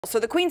So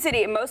the Queen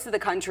City and most of the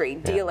country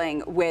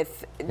dealing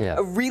with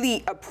a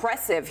really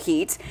oppressive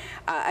heat,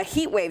 a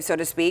heat wave, so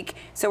to speak.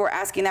 So we're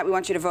asking that. We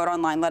want you to vote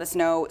online. Let us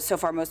know. So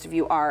far, most of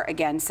you are,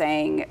 again,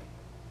 saying,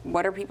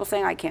 what are people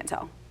saying? I can't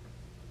tell.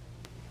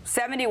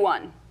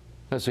 71.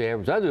 That's the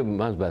average.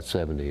 Mine's about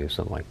 70 or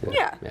something like that.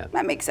 Yeah,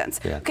 that makes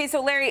sense. Yeah. Okay,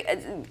 so Larry,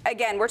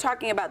 again, we're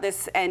talking about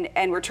this and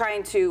we're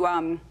trying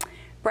to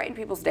brighten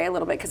people's day a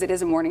little bit because it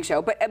is a morning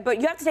show. But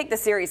you have to take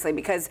this seriously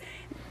because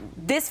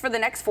this, for the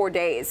next 4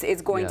 days,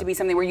 is going to be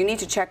something where you need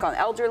to check on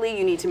elderly,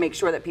 you need to make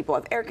sure that people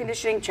have air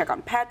conditioning, check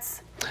on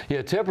pets.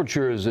 Yeah,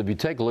 temperatures, if you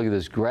take a look at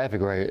this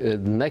graphic right here,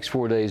 the next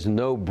 4 days,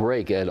 no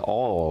break at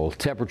all.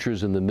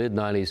 Temperatures in the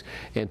mid-90s.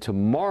 And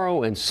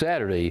tomorrow and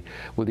Saturday,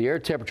 with the air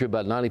temperature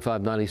about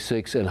 95,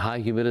 96 and high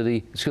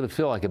humidity, it's going to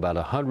feel like about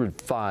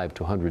 105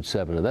 to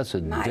 107. And that's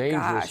a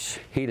dangerous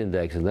heat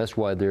index. And that's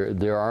why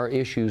there are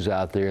issues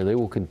out there. They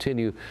will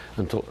continue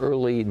until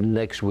early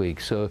next week.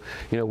 So,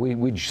 you know,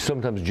 we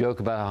sometimes joke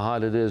about how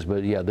hot it is,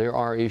 but yeah, there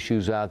are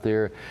issues out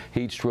there.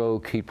 Heat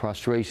stroke, heat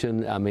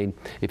prostration. I mean,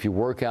 if you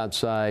work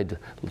outside,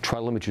 try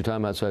to limit your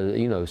time outside.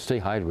 You know, stay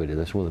hydrated.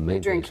 That's one of the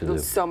main things to do.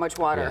 Drink so much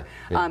water.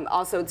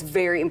 Also, it's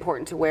very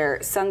important to wear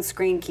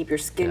sunscreen, keep your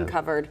skin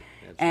covered,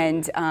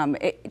 and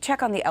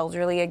check on the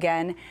elderly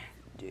again.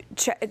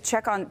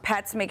 Check on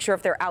pets, make sure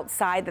if they're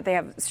outside that they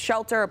have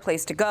shelter, a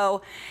place to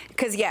go.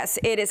 Because yes,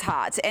 it is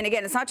hot. And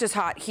again, it's not just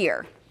hot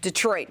here.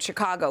 Detroit,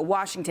 Chicago,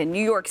 Washington,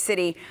 New York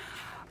City,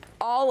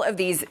 all of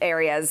these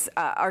areas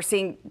are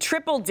seeing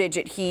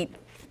triple-digit heat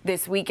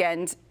this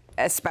weekend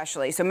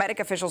especially. So medic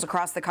officials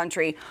across the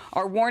country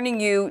are warning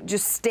you,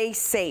 just stay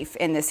safe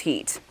in this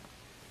heat.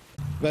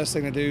 Best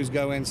thing to do is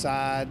go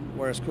inside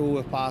where it's cool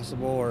if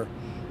possible or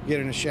get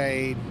in the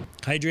shade.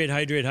 Hydrate,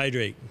 hydrate,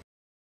 hydrate.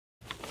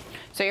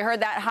 So you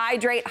heard that.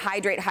 Hydrate,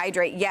 hydrate,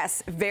 hydrate.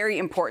 Yes, very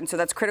important. So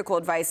that's critical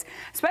advice,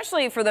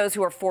 especially for those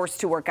who are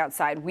forced to work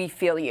outside. We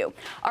feel you.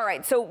 All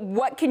right, so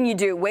what can you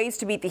do? Ways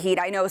to beat the heat.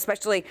 I know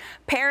especially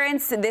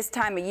parents this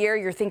time of year,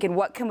 you're thinking,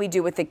 what can we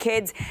do with the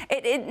kids?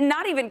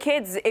 Not even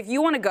kids. If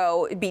you want to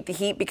go beat the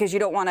heat because you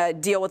don't want to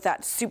deal with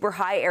that super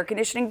high air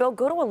conditioning bill,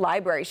 go to a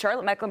library.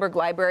 Charlotte-Mecklenburg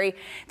Library.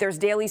 There's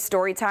daily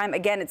story time.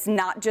 Again, it's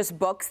not just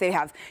books. They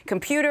have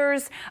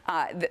computers.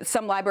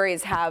 Some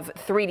libraries have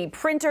 3D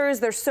printers.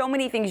 There's so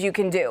many things you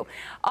can do.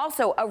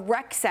 Also, a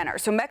rec center.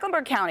 So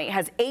Mecklenburg County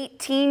has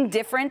 18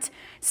 different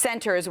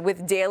centers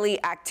with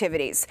daily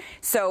activities.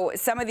 So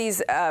some of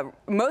these,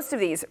 most of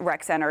these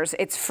rec centers,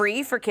 it's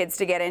free for kids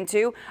to get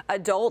into.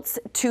 Adults,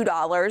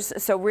 $2.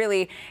 So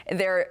really,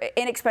 they're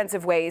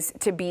inexpensive ways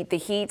to beat the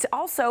heat.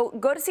 Also,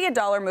 go to see a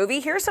dollar movie.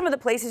 Here are some of the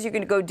places you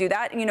can go do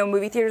that. You know,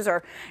 movie theaters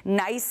are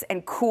nice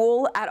and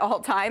cool at all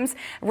times.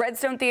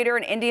 Redstone Theater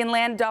and Indian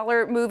Land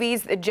dollar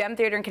movies, the Gem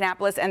Theater in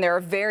Kannapolis, and there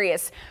are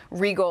various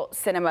Regal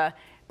Cinema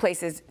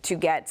places to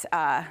get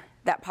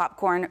that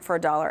popcorn for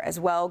 $1 as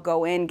well.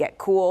 Go in, get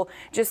cool.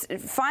 Just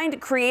find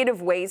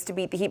creative ways to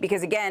beat the heat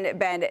because, again,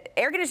 Ben,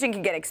 air conditioning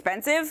can get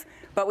expensive,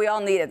 but we all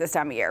need it this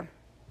time of year.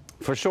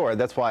 For sure.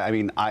 That's why, I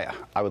mean, I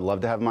would love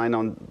to have mine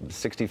on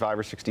 65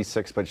 or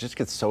 66, but it just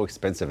gets so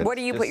expensive. What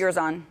do you put yours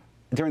on?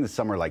 During the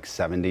summer, like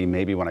 70.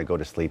 Maybe when I go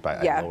to sleep,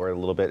 I lower it a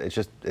little bit.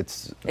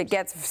 It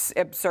gets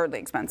absurdly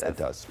expensive. It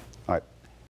does. All right.